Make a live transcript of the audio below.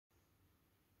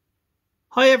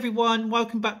Hi everyone,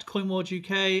 welcome back to Coin World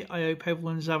UK. I hope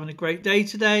everyone's having a great day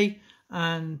today.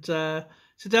 And today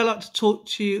I'd like to talk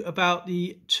to you about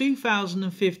the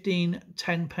 2015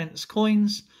 10 pence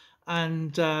coins.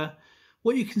 And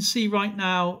what you can see right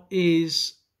now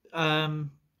is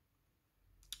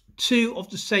two of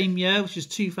the same year, which is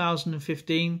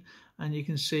 2015. And you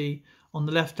can see on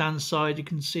the left hand side, you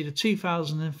can see the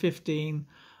 2015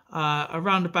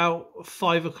 around about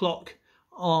 5 o'clock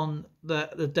on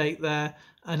the date there,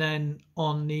 and then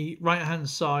on the right hand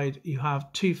side you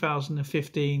have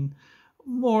 2015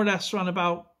 more or less around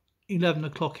about 11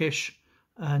 o'clock ish.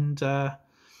 And but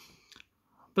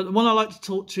the one I like to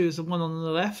talk to is the one on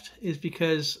the left, is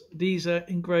because these are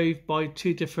engraved by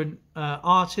two different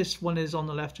artists. One is on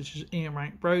the left, which is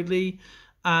Broadley,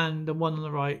 and the one on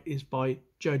the right is by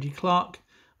Jody Clark.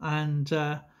 And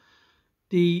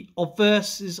the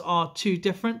obverses are two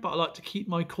different, but I like to keep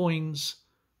my coins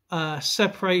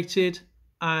separated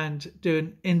and do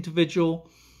an individual.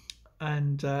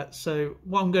 And so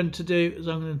what I'm going to do is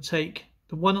I'm going to take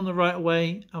the one on the right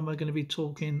away, and we're going to be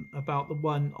talking about the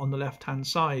one on the left hand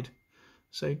side.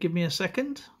 So give me a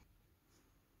second.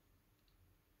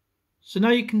 So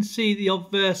now you can see the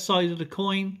obverse side of the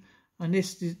coin, and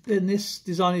this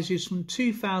design is used from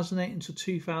 2008 until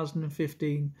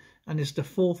 2015, and it's the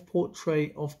fourth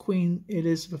portrait of Queen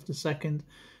Elizabeth II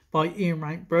by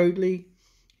Broadley.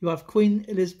 You have Queen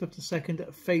Elizabeth II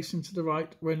facing to the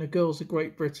right, wearing the Girls of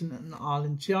Great Britain and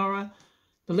Ireland tiara.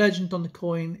 The legend on the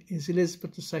coin is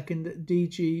Elizabeth II,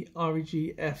 DG,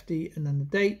 REG, FD, and then the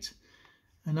date.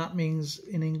 And that means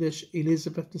in English,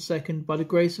 Elizabeth II, by the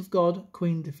grace of God,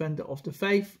 Queen Defender of the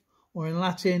Faith. Or in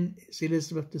Latin, it's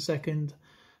Elizabeth II,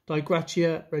 Di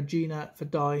Gratia Regina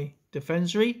Fidei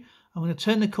Defensori. I'm going to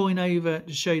turn the coin over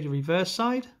to show you the reverse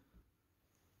side.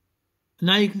 And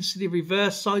now you can see the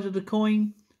reverse side of the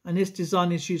coin. And this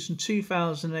design is used from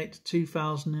 2008 to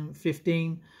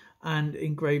 2015 and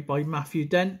engraved by Matthew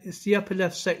Dent. It's the upper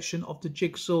left section of the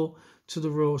jigsaw to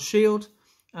the Royal Shield.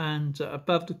 And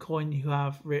above the coin you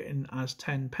have written as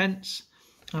 10 pence.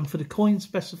 And for the coin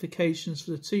specifications for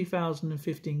the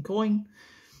 2015 coin,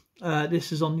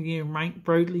 this is on the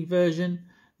Broadley version.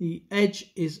 The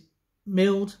edge is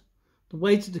milled. The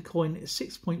weight of the coin is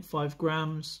 6.5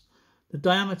 grams. The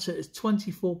diameter is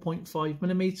 24.5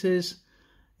 millimeters.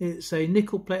 It's a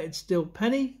nickel-plated steel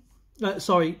penny.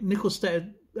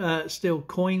 Nickel-plated steel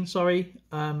coin.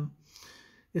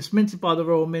 It's minted by the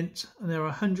Royal Mint, and there are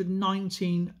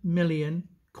 119 million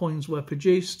coins were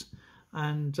produced.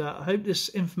 And I hope this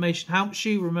information helps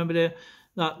you. Remember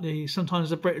that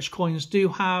sometimes the British coins do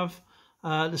have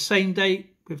the same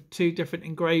date with two different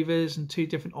engravers and two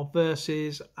different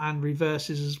obverses and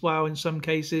reverses as well in some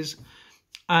cases.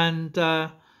 And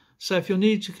so if you're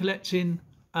new to collecting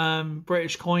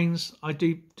British coins, I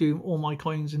do all my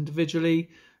coins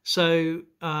individually, so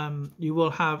you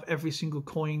will have every single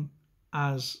coin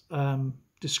as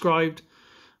described.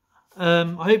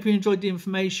 I hope you enjoyed the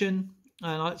information,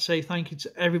 and I'd like to say thank you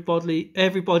to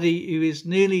everybody who is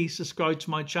nearly subscribed to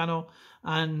my channel.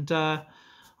 And I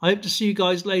hope to see you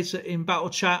guys later in Battle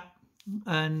Chat,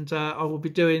 and I will be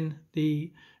doing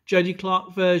the Jody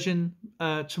Clark version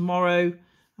tomorrow.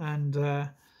 And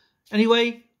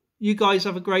anyway, you guys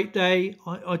have a great day.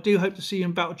 I do hope to see you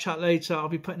in Battle Chat later. I'll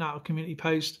be putting out a community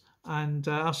post, and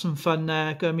have some fun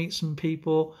there. Go meet some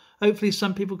people. Hopefully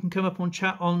some people can come up on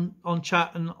chat and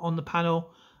on the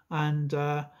panel, and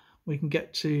we can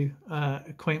get to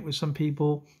acquaint with some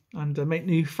people and make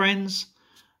new friends.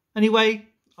 Anyway,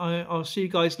 I'll see you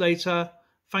guys later.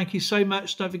 Thank you so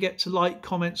much. Don't forget to like,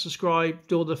 comment, subscribe,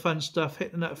 do all the fun stuff.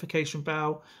 Hit the notification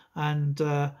bell, and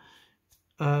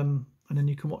then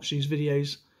you can watch these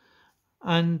videos.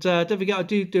 And don't forget, I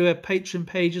do a Patreon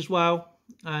page as well,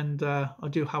 and I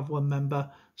do have one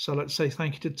member, so I'd like to say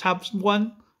thank you to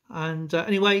Tabs1. And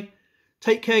anyway,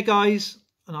 take care guys,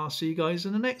 and I'll see you guys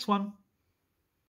in the next one.